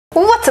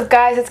What's up,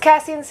 guys? It's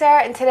Cassie and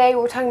Sara, and today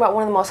we're talking about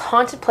one of the most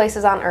haunted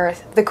places on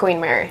earth, the Queen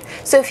Mary.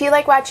 So if you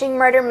like watching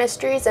murder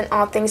mysteries and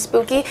all things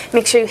spooky,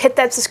 make sure you hit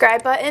that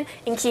subscribe button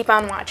and keep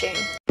on watching.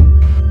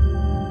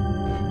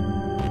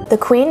 The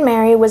Queen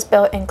Mary was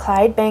built in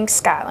Clydebank,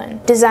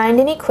 Scotland.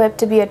 Designed and equipped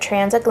to be a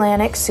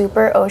transatlantic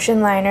super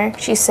ocean liner,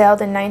 she sailed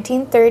in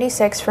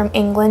 1936 from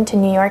England to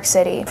New York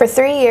City. For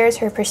 3 years,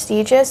 her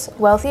prestigious,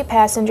 wealthy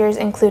passengers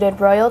included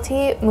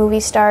royalty, movie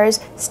stars,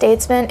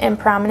 statesmen, and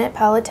prominent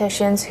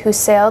politicians who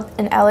sailed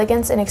in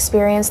elegance and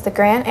experienced the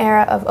grand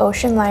era of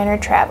ocean liner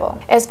travel.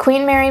 As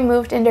Queen Mary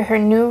moved into her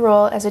new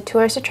role as a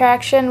tourist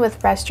attraction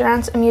with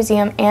restaurants, a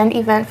museum, and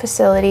event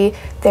facility,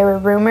 there were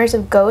rumors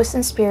of ghosts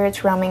and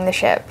spirits roaming the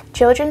ship.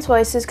 Children's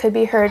voices could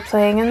be heard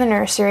playing in the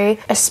nursery,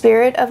 a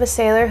spirit of a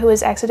sailor who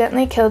was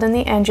accidentally killed in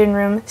the engine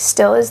room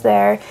still is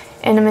there,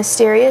 and a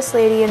mysterious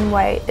lady in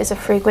white is a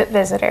frequent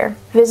visitor.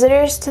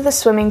 Visitors to the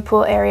swimming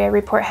pool area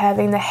report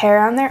having the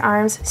hair on their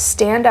arms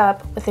stand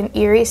up with an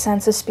eerie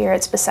sense of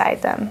spirits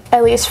beside them.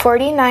 At least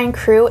 49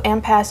 crew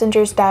and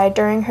passengers died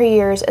during her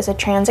years as a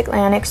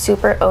transatlantic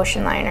super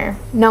ocean liner.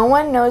 No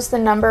one knows the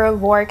number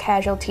of war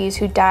casualties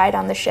who died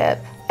on the ship,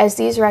 as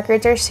these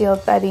records are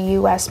sealed by the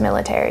U.S.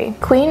 military.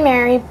 Queen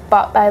Mary,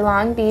 bought by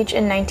Long Beach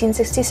in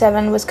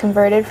 1967, was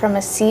converted from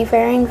a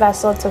seafaring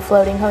vessel to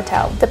floating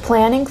hotel. The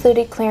plan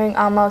included clearing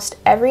almost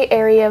every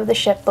area of the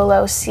ship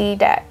below sea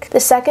deck. The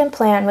second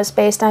plan was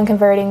based on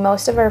converting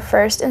most of her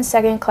first and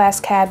second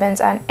class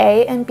cabins on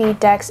A and B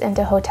decks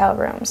into hotel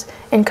rooms,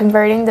 and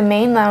converting the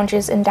main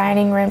lounges and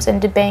dining rooms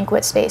into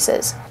banquet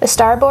spaces. The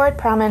starboard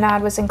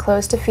promenade was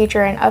enclosed to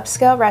feature an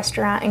upscale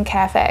restaurant and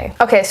cafe.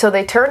 Okay, so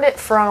they turned it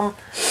from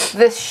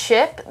this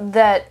ship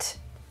that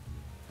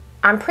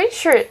I'm pretty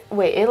sure it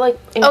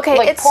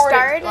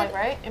started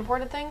right?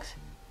 Imported things?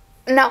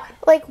 No,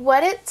 like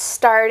what it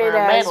started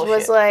as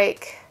was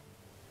like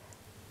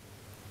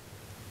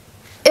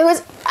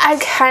I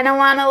kind of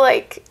want to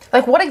like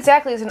what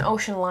exactly is an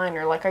ocean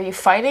liner? Like, are you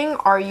fighting?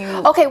 Are you...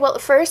 Okay, well,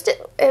 first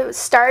it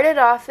started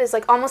off as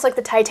like almost like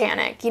the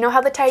Titanic. You know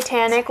how the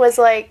Titanic was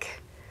like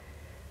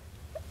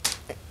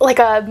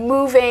a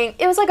moving,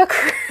 it was like a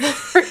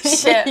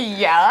cruise ship.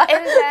 Yeah.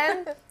 And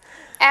then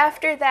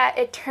after that,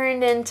 it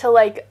turned into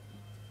like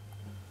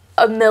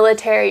a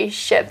military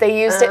ship.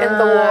 They used it in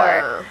the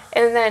war.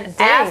 And then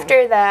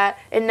after that,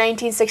 in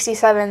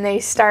 1967, they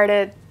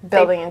started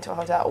building into a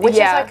hotel, which is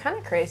like kind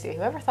of crazy.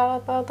 Whoever thought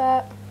about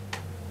that?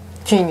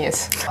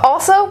 Genius.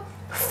 Also,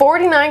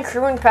 49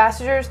 crew and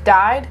passengers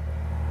died.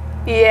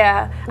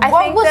 Yeah.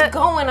 What was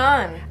going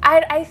on?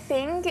 I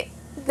think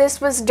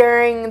this was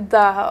during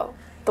the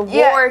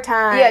war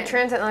time. Yeah,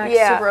 transatlantic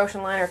super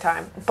ocean liner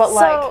time. But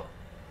so,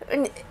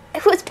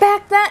 it was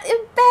back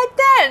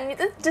then.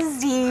 The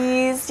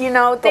disease, they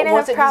didn't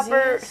have proper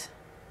murder.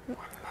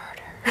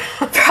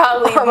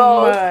 Probably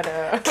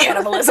both.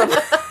 Cannibalism.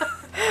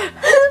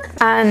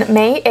 On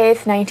May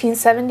 8th,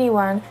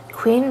 1971,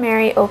 Queen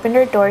Mary opened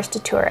her doors to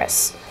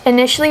tourists.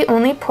 Initially,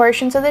 only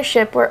portions of the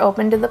ship were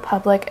open to the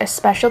public, as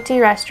specialty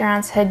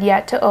restaurants had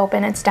yet to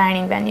open its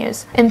dining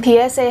venues, and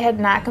PSA had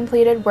not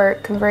completed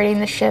work converting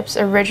the ship's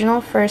original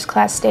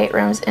first-class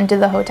staterooms into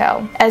the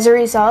hotel. As a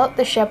result,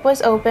 the ship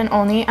was open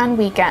only on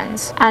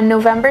weekends. On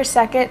November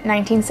 2nd,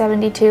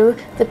 1972,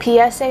 the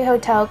PSA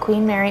Hotel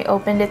Queen Mary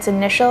opened its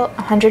initial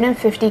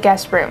 150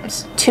 guest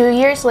rooms. 2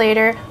 years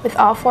later, with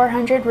all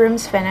 400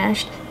 rooms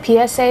finished,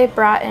 PSA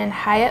brought in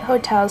Hyatt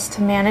Hotels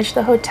to manage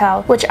the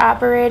hotel, which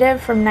operated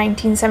from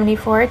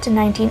 1974 to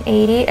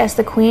 1980 as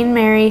the Queen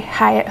Mary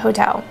Hyatt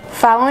Hotel.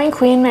 Following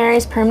Queen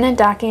Mary's permanent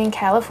docking in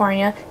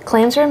California,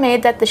 claims were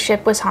made that the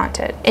ship was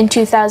haunted. In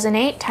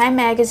 2008, Time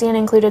magazine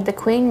included the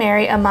Queen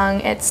Mary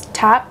among its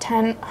top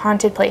 10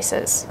 haunted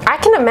places. I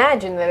can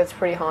imagine that it's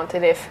pretty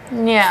haunted if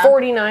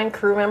 49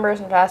 crew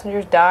members and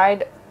passengers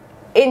died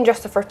in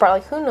just the first part.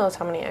 Like, who knows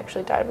how many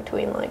actually died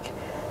between, like,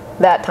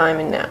 that time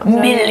and now.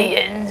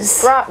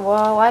 Millions.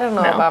 Well, I don't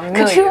know about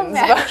millions. Could you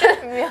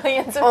imagine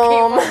millions of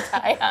people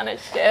die on a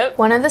ship?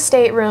 One of the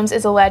staterooms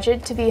is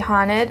alleged to be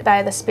haunted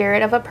by the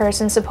spirit of a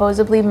person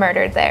supposedly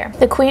murdered there.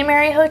 The Queen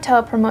Mary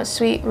Hotel promotes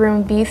suite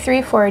room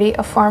B340,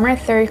 a former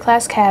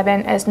third-class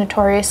cabin, as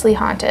notoriously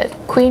haunted.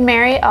 Queen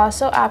Mary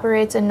also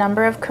operates a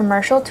number of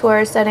commercial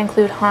tours that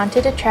include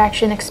haunted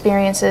attraction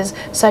experiences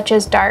such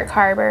as Dark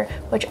Harbor,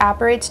 which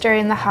operates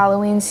during the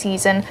Halloween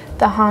season,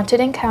 the Haunted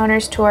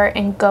Encounters Tour,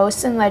 and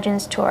Ghosts and Legends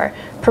Tour,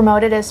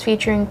 promoted as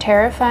featuring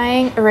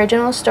terrifying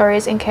original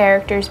stories and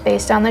characters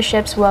based on the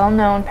ship's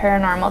well-known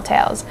paranormal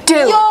tales. Dude!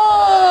 We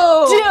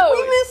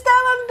missed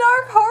out on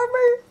Dark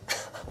Harbor!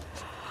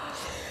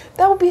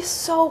 That would be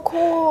so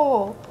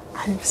cool.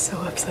 I'm so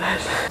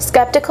upset.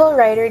 Skeptical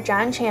writer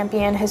John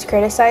Champion has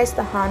criticized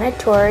the haunted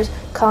tours,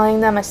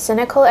 calling them a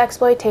cynical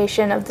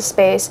exploitation of the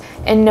space,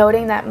 and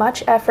noting that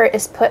much effort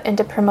is put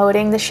into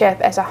promoting the ship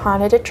as a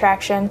haunted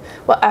attraction,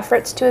 while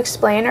efforts to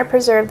explain or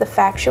preserve the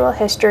factual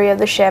history of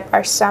the ship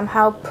are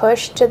somehow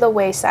pushed to the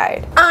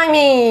wayside. I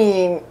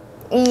mean,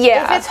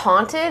 if it's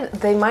haunted,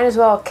 they might as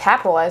well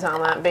capitalize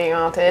on that being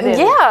haunted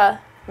and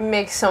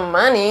make some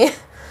money.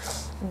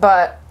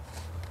 But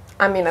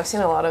I mean, I've seen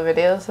a lot of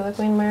videos of the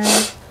Queen Mary.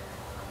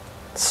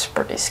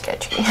 pretty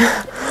sketchy.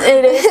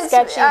 It is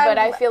sketchy, but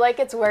I feel like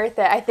it's worth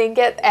it. I think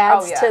it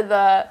adds to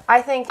the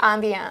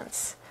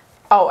ambiance.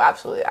 Oh,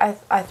 absolutely.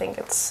 I think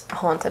it's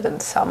haunted in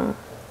some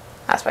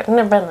aspect. I've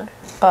never been there.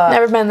 But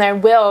never been there.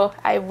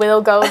 I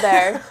will go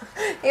there.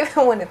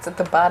 Even when it's at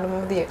the bottom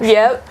of the ocean.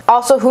 Yep.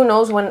 Also, who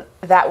knows when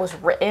that was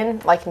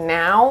written? Like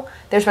now,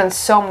 there's been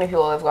so many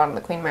people that have gone to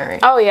the Queen Mary.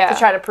 Oh, yeah. To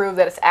try to prove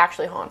that it's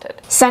actually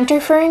haunted.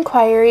 Center for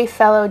Inquiry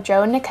fellow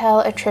Joe Nickel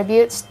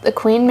attributes the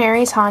Queen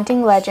Mary's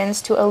haunting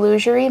legends to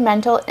illusory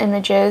mental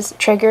images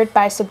triggered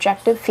by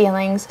subjective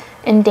feelings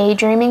and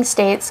daydreaming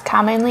states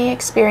commonly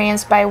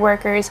experienced by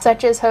workers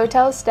such as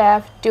hotel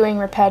staff doing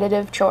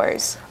repetitive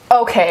chores.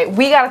 Okay,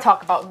 we gotta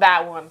talk about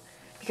that one.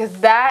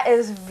 Because that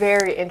is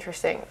very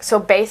interesting. So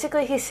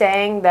basically he's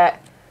saying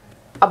that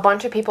a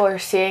bunch of people are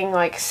seeing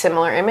like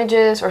similar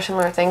images or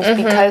similar things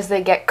because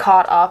they get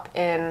caught up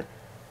in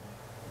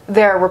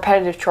their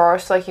repetitive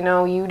chores. So, like, you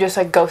know, you just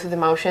like go through the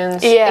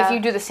motions. Yeah. If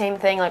you do the same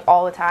thing like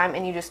all the time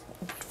and you just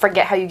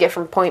forget how you get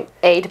from point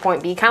A to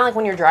point B, kind of like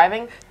when you're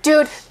driving.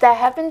 Dude, that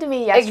happened to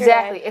me yesterday.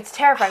 Exactly. It's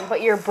terrifying,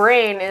 but your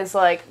brain is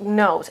like,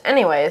 knows.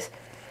 Anyways,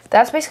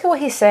 that's basically what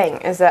he's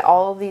saying, is that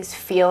all of these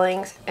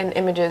feelings and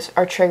images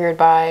are triggered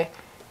by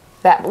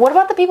that. What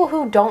about the people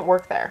who don't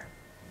work there?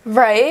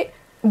 Right.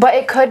 But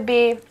it could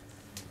be,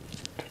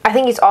 I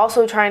think he's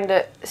also trying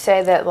to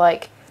say that,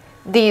 like,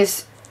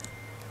 these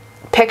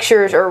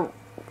pictures or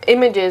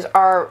images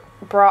are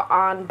brought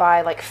on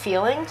by, like,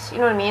 feelings. You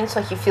know what I mean? So,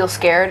 like, you feel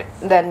scared,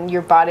 then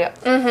your body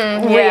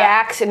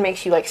reacts and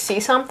makes you, like, see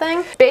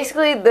something.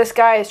 Basically, this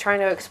guy is trying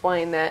to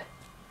explain that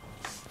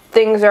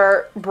things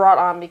are brought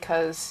on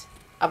because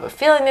of a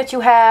feeling that you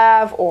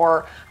have,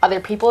 or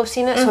other people have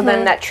seen it, so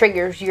then that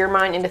triggers your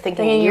mind into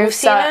thinking you've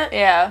seen it.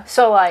 Yeah.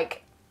 So,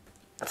 like,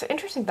 it's an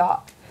interesting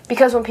thought.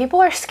 Because when people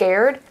are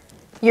scared,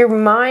 your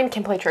mind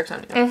can play tricks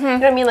on you. You know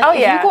what I mean? Like,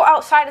 if you go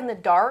outside in the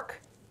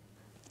dark,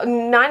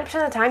 9% of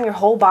the time, your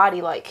whole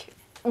body, like,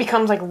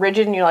 becomes, like,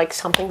 rigid, and you're like,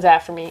 something's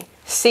after me.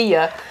 See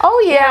ya.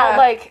 Oh, yeah. You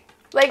know,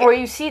 like, or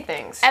you see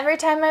things. Every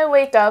time I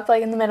wake up,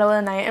 like, in the middle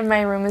of the night and my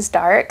room is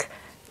dark,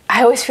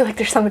 I always feel like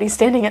there's somebody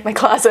standing at my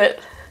closet.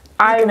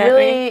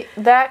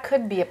 That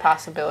could be a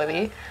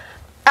possibility.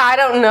 I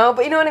don't know,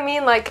 but you know what I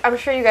mean? Like, I'm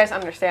sure you guys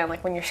understand,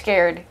 like, when you're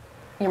scared,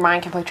 your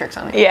mind can play tricks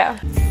on you. Yeah.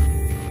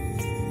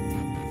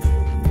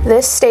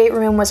 This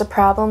stateroom was a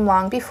problem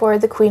long before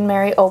the Queen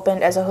Mary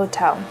opened as a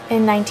hotel.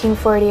 In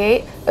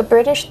 1948, a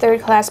British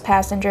third-class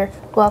passenger,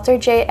 Walter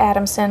J.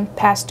 Adamson,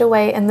 passed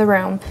away in the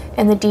room,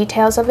 and the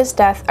details of his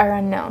death are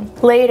unknown.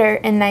 Later,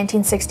 in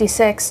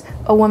 1966,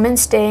 a woman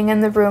staying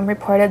in the room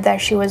reported that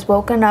she was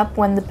woken up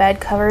when the bed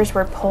covers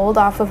were pulled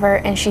off of her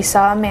and she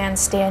saw a man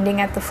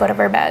standing at the foot of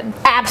her bed.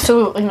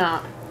 Absolutely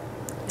not.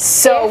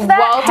 So,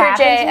 Walter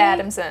J.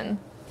 Adamson.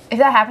 If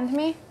that happened to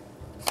me,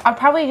 I'd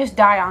probably just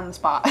die on the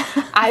spot.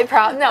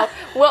 No.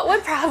 What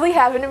would probably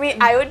happen to me,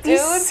 I would be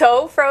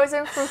so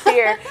frozen from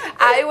fear.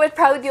 I would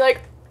probably be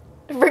like,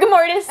 rigor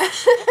mortis.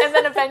 And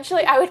then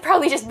eventually I would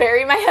probably just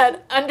bury my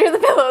head under the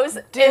pillows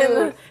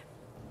and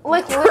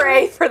like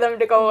pray for them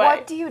to go away.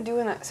 What do you do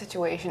in that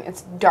situation?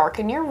 It's dark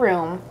in your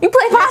room. You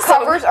play possum.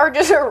 Your covers are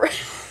just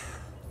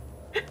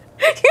You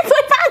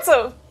play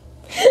possum.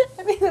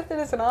 I mean, that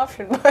is an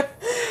option, but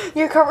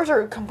your covers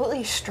are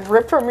completely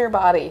stripped from your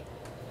body.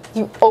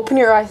 You open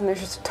your eyes and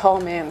there's just a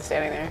tall man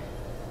standing there.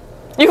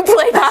 You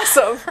play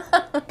possum.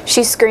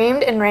 She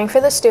screamed and rang for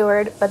the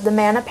steward, but the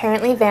man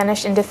apparently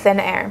vanished into thin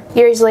air.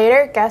 Years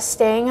later, guests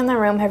staying in the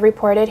room have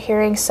reported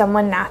hearing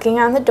someone knocking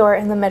on the door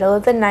in the middle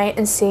of the night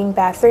and seeing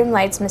bathroom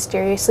lights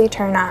mysteriously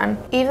turn on.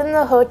 Even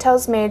the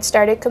hotel's maid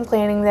started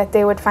complaining that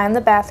they would find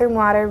the bathroom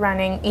water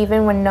running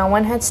even when no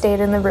one had stayed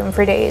in the room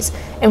for days,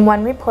 and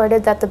one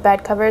reported that the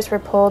bed covers were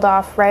pulled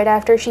off right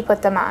after she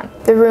put them on.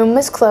 The room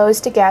was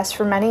closed to guests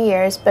for many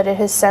years, but it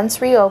has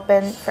since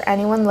reopened for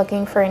anyone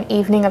looking for an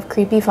evening of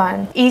creepy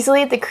fun.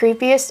 Easily the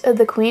creepiest of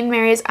the Queen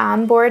Mary's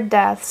onboard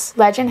deaths,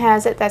 legend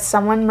has it that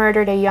someone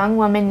murdered a young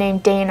woman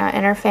named Dana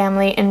and her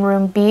family in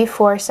room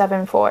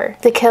B474.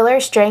 The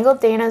killer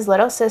strangled Dana's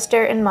little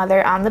sister and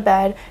mother on the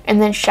bed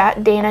and then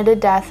shot Dana to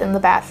death in the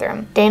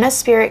bathroom. Dana's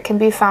spirit can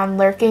be found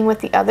lurking with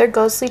the other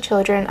ghostly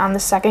children on the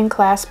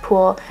second-class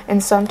pool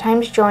and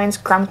sometimes joins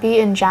Grumpy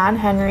and John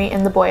Henry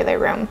in the boiler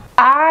room.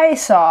 I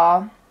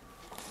saw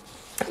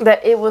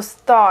that it was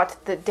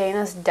thought that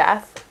Dana's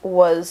death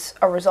was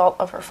a result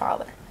of her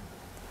father.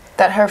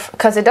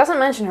 Because it doesn't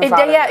mention her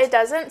father. Yeah, it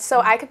doesn't, so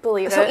I could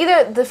believe it. So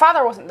either the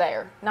father wasn't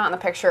there, not in the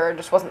picture, or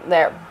just wasn't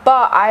there.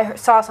 But I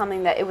saw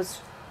something that it was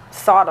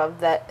thought of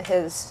that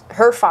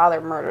her father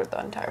murdered the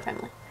entire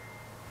family.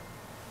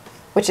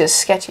 Which is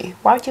sketchy.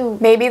 Why would you...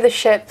 Maybe the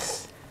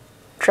ships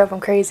drove him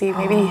crazy,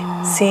 maybe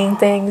seeing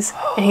things,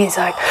 and he's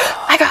like,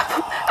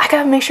 I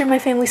gotta make sure my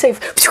family's safe.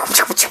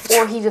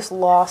 Or he just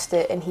lost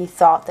it and he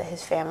thought that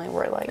his family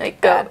were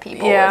like bad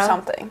people or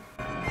something.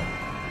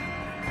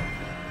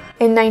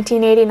 In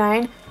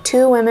 1989,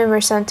 2 women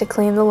were sent to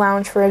clean the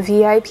lounge for a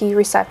VIP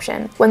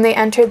reception. When they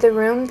entered the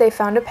room, they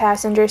found a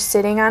passenger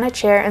sitting on a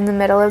chair in the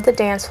middle of the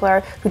dance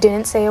floor who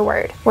didn't say a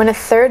word. When a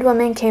 3rd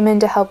woman came in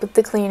to help with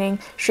the cleaning,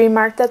 she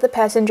remarked that the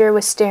passenger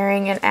was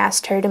staring and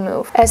asked her to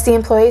move. As the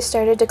employees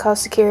started to call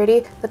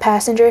security, the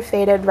passenger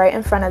faded right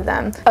in front of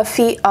them, a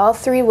feat all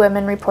 3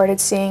 women reported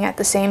seeing at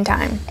the same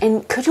time.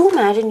 And could you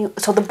imagine,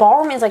 so the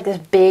ballroom is like this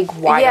big,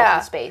 wide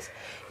open space.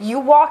 You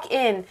walk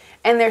in,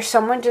 and there's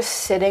someone just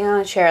sitting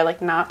on a chair,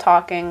 like not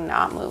talking,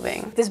 not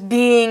moving. This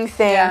being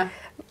thing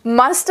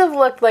must have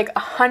looked like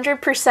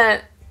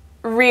 100%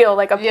 real,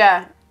 like a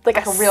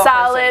real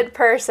solid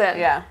person.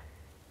 Yeah.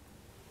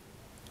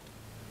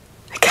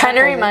 It kind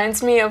of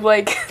reminds me of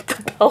like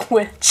the Bell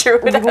Witch or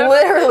whatever.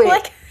 Literally.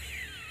 Like,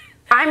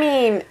 I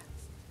mean,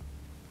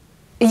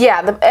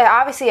 yeah,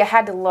 obviously it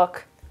had to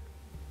look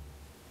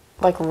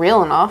like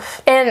real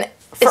enough. And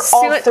for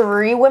all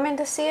 3 women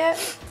to see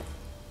it?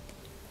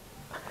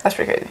 That's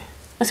pretty crazy.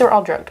 Unless they were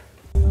all drugged.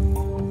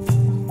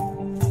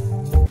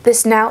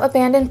 This now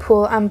abandoned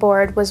pool on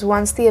board was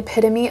once the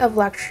epitome of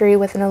luxury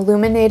with an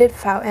illuminated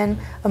fountain,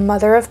 a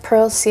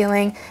mother-of-pearl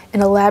ceiling,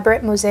 and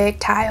elaborate mosaic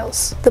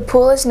tiles. The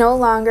pool is no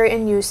longer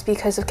in use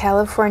because of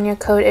California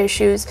code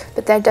issues,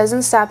 but that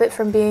doesn't stop it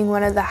from being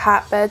one of the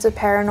hotbeds of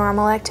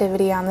paranormal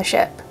activity on the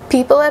ship.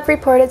 People have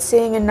reported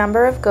seeing a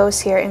number of ghosts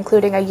here,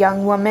 including a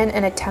young woman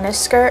in a tennis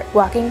skirt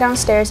walking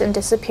downstairs and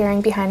disappearing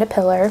behind a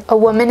pillar, a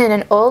woman in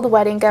an old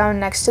wedding gown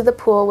next to the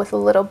pool with a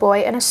little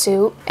boy in a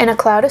suit, and a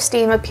cloud of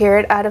steam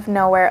appeared out of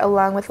nowhere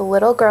along with a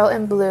little girl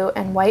in blue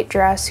and white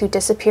dress who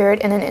disappeared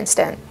in an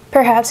instant.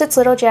 Perhaps it's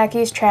little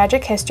Jackie's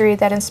tragic history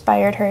that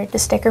inspired her to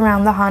stick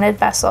around the haunted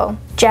vessel.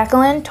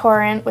 Jacqueline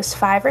Torrent was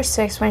 5 or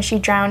 6 when she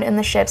drowned in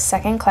the ship's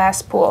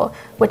second-class pool,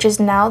 which is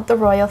now the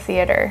Royal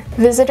Theater.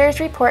 Visitors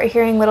report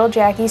hearing little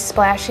Jackie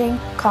splashing,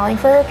 calling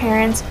for her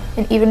parents,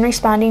 and even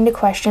responding to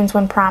questions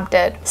when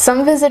prompted.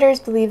 Some visitors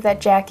believe that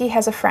Jackie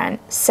has a friend,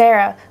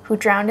 Sarah, who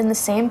drowned in the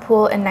same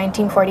pool in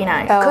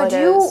 1949. Could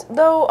you,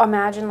 though,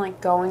 imagine,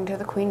 like, going to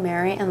the Queen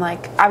Mary and,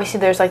 like, obviously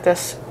there's, like,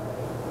 this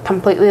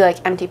completely,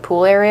 like, empty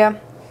pool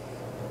area,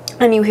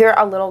 and you hear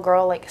a little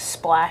girl, like,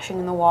 splashing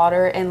in the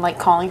water and, like,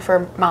 calling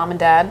for mom and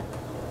dad?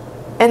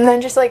 And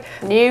then just, like,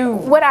 no.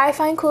 What I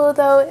find cool,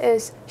 though,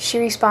 is she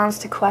responds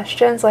to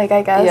questions, like,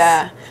 I guess.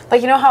 Yeah.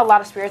 Like, you know how a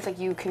lot of spirits, like,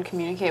 you can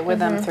communicate with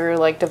them through,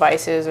 like,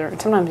 devices, or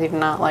sometimes even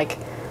not, like,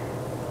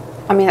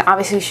 I mean,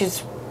 obviously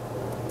she's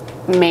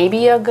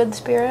maybe a good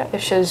spirit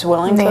if she's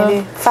willing to.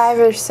 Maybe 5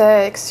 or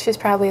 6. She's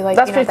probably like.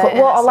 That's pretty cool.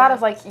 Well, a lot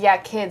of like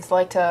kids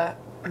like to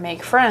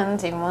make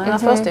friends even when they're not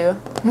supposed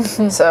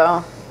to.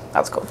 So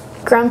that's cool.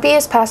 Grumpy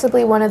is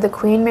possibly one of the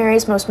Queen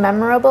Mary's most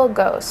memorable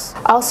ghosts.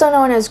 Also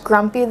known as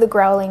Grumpy the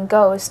Growling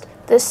Ghost,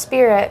 this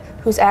spirit,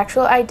 whose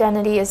actual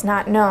identity is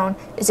not known,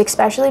 is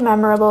especially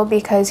memorable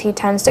because he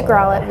tends to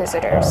growl at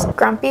visitors.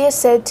 Grumpy is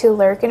said to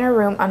lurk in a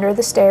room under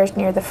the stairs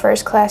near the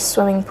first-class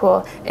swimming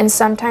pool, and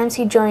sometimes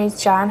he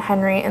joins John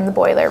Henry in the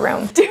boiler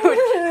room. Dude,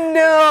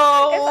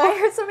 no! If I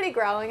heard somebody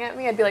growling at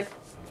me, I'd be like,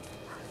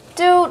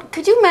 dude,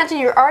 could you imagine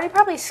you're already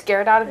probably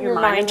scared out of your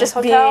mind in this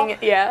hotel?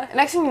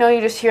 Next thing you know,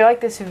 you just hear like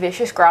this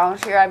vicious growl in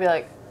your ear. I'd be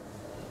like,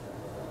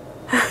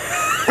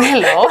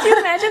 hello? Can you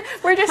imagine?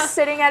 We're just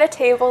sitting at a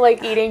table,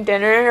 like, eating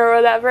dinner or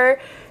whatever,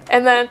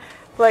 and then,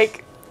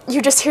 like,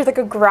 you just hear, like,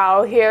 a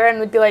growl here,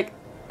 and I'd be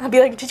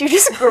like, did you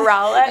just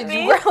growl at me?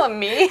 Did you growl at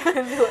me?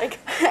 And be like,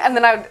 and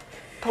then I would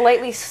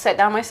politely set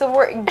down my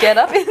silverware, get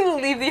up,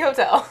 and leave the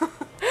hotel.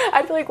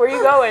 I'd be like, where are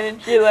you going?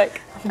 And you're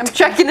like, I'm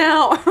checking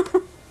out.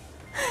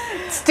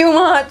 It's too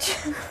much.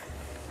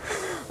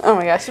 Oh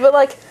my gosh. But,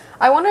 like,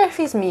 I wonder if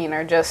he's mean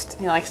or just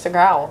he likes to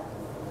growl.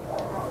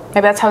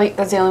 Maybe that's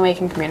the only way you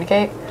can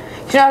communicate.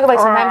 You know, like,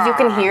 sometimes you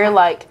can hear,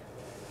 like,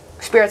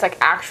 spirits, like,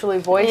 actually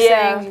voice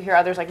things. You hear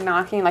others, like,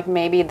 knocking. Like,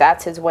 maybe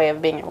that's his way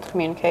of being able to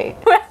communicate.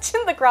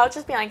 Imagine the growl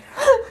just being like,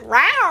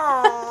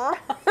 "Row."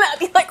 That'd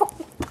be like...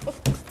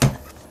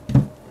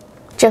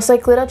 Just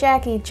like little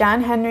Jackie,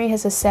 John Henry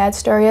has a sad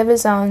story of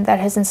his own that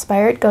has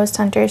inspired ghost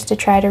hunters to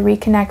try to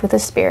reconnect with a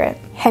spirit.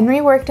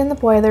 Henry worked in the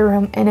boiler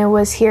room, and it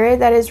was here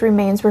that his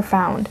remains were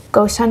found.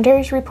 Ghost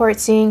hunters report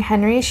seeing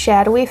Henry's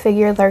shadowy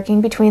figure lurking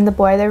between the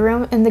boiler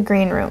room and the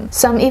green room.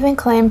 Some even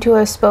claim to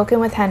have spoken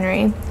with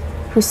Henry,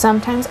 who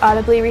sometimes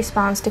audibly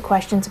responds to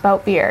questions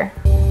about beer.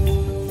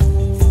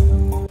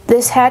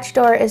 This hatch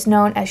door is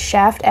known as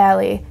Shaft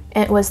Alley.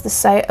 It was the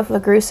site of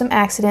a gruesome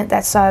accident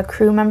that saw a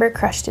crew member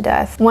crushed to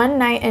death. One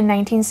night in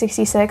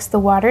 1966, the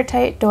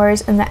watertight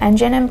doors in the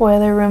engine and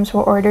boiler rooms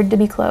were ordered to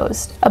be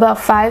closed. About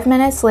 5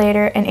 minutes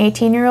later, an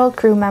 18-year-old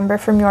crew member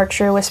from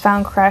Yorkshire was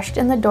found crushed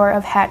in the door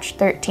of hatch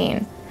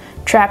 13.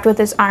 trapped with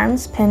his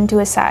arms pinned to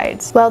his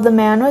sides. While the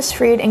man was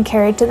freed and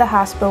carried to the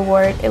hospital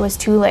ward, it was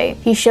too late.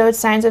 He showed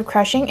signs of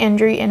crushing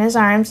injury in his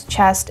arms,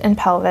 chest, and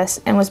pelvis,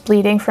 and was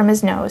bleeding from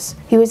his nose.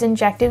 He was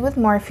injected with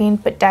morphine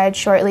but died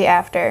shortly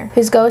after.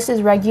 His ghost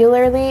is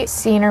regularly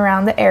seen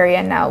around the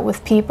area now,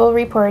 with people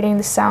reporting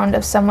the sound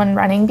of someone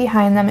running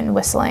behind them and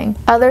whistling.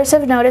 Others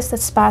have noticed that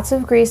spots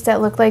of grease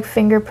that look like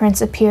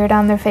fingerprints appeared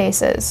on their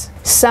faces.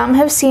 Some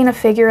have seen a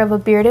figure of a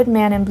bearded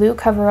man in blue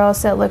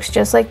coveralls that looks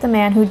just like the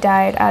man who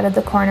died out of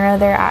the corner of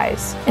their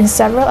eyes. And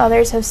several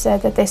others have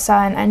said that they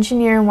saw an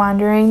engineer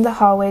wandering the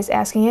hallways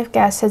asking if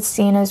guests had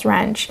seen his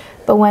wrench,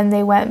 but when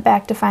they went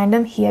back to find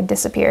him, he had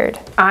disappeared.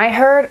 I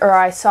heard, or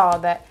I saw,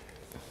 that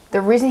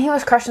the reason he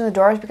was crushing the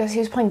doors because he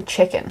was playing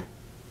chicken.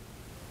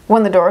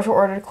 When the doors were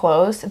ordered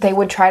closed, they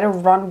would try to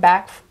run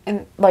back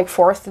and like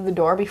force through the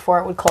door before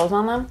it would close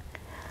on them.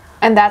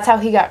 And that's how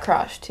he got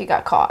crushed. He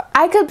got caught.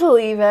 I could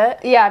believe it.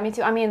 Yeah, me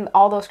too. I mean,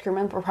 all those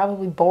crewmen were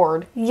probably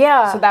bored.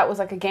 Yeah. So that was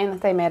like a game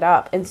that they made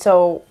up. And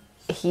so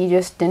he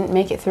just didn't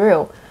make it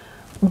through.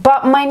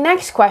 But my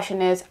next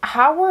question is,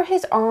 how were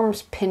his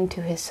arms pinned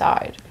to his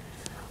side?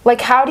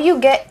 Like, how do you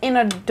get in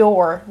a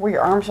door where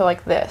your arms are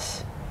like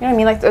this? You know what I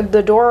mean? Like,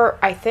 the door,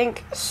 I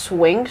think,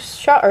 swings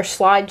shut or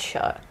slides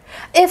shut.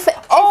 If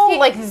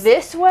like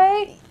this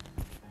way?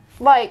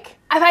 Like...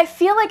 I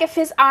feel like if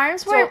his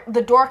arms were... So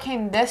the door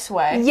came this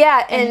way.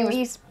 Yeah, and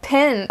he's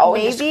pinned. Oh,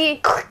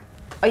 maybe...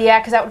 Oh, yeah,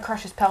 because that would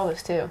crush his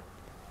pelvis, too.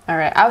 All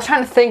right. I was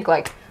trying to think,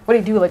 like, what do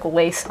you do? Like,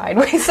 lay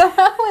sideways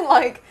somehow and,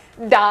 like,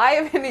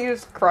 dive and you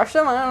just crush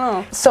them? I don't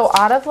know. So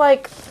out of,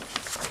 like,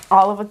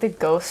 all of, like, the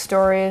ghost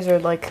stories or,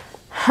 like,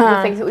 the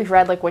things that we've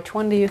read, like, which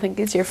one do you think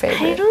is your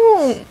favorite? I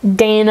don't...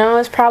 Dana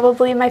is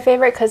probably my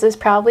favorite because it's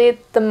probably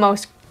the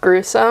most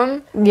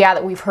gruesome. Yeah,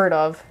 that we've heard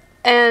of.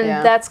 And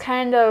that's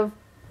kind of...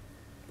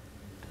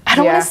 I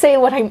don't want to say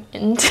what I'm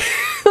into,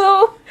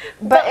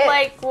 but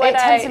like what it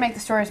tends to make the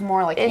stories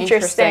more like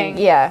interesting.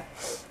 Yeah,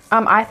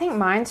 I think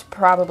mine's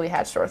probably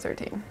had Store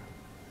 13,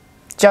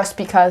 just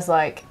because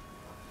like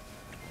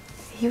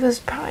he was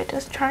probably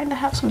just trying to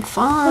have some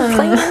fun,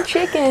 playing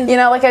chicken. You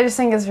know, like I just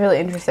think it's really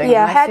interesting.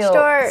 Yeah, and I feel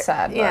Hatch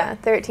sad. Yeah,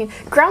 13.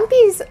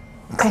 Grumpy's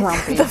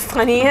the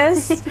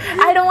funniest.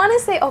 I don't want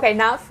to say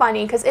not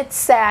funny because it's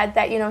sad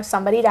that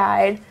somebody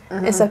died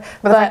and stuff.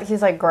 But the fact that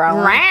he's like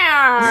growling.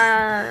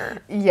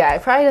 Yeah,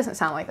 it probably doesn't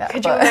sound like that.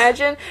 Could you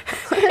imagine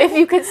if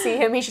you could see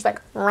him? He's just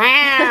like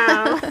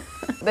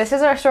This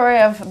is our story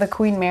of the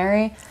Queen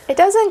Mary. It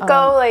doesn't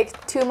go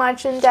like too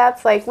much in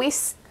depth. Like we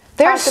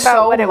talked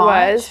about what it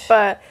was,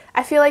 but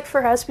I feel like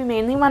for us we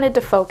mainly wanted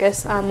to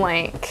focus on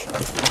like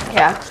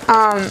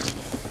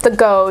the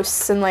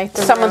ghosts and like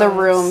some of the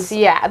rooms.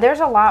 Yeah,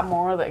 there's a lot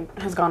more that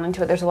has gone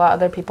into it. There's a lot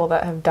of other people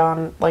that have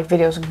done like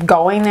videos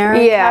going there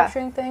and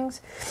capturing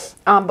things.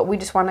 But we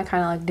just want to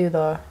kind of like do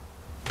the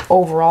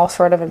overall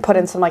sort of and put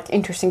in some like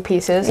interesting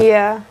pieces.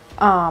 Yeah.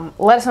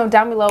 Let us know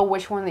down below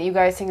which one that you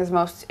guys think is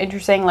most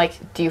interesting.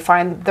 Like, do you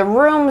find the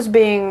rooms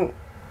being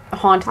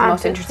haunted the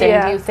most interesting?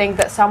 Yeah. Do you think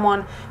that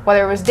someone,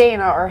 whether it was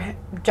Dana or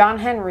John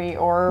Henry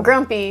or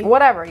Grumpy,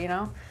 whatever,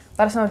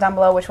 let us know down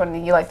below which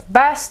one you like the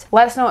best.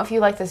 Let us know if you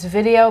like this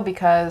video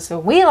because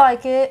we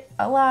like it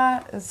a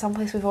lot. It's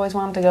someplace we've always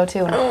wanted to go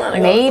to.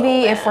 And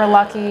maybe if we're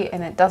lucky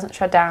and it doesn't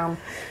shut down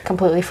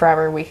completely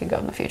forever, we could go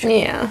in the future.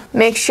 Yeah.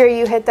 Make sure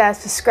you hit that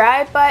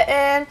subscribe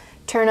button.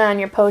 Turn on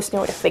your post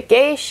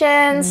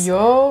notifications.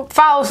 Yo.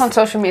 Follow us on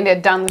social media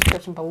down in the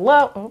description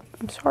below. Oh,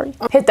 I'm sorry.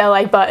 Hit that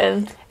like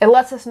button. It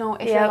lets us know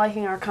if you're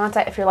liking our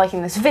content, if you're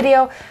liking this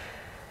video.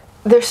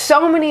 There's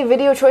so many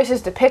video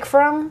choices to pick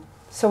from.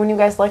 So when you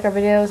guys like our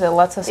videos, it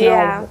lets us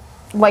know,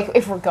 like,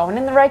 if we're going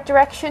in the right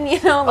direction,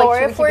 like, or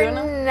if we're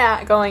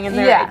not going in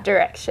the right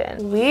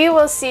direction. We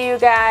will see you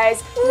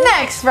guys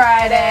next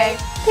Friday.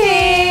 Peace.